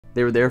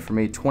They were there for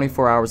me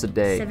 24 hours a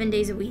day. 7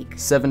 days a week.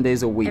 7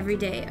 days a week. Every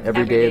day.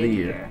 Every day of the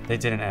year. They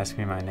didn't ask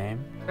me my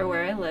name. Or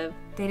where I live.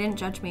 They didn't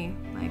judge me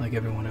like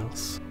everyone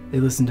else. They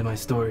listened to my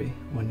story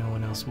when no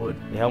one else would.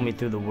 They helped me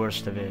through the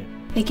worst of it.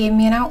 They gave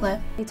me an outlet.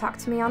 They talked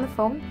to me on the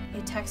phone. They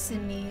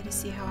texted me to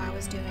see how I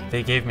was doing.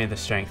 They gave me the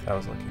strength I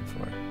was looking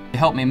for. They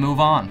helped me move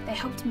on. They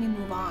helped me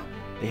move on.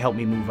 They helped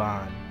me move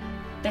on.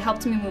 They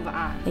helped me move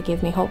on. They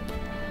gave me hope.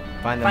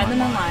 Find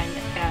them online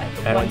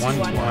at at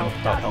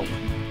 121help.me.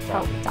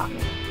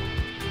 Help.me.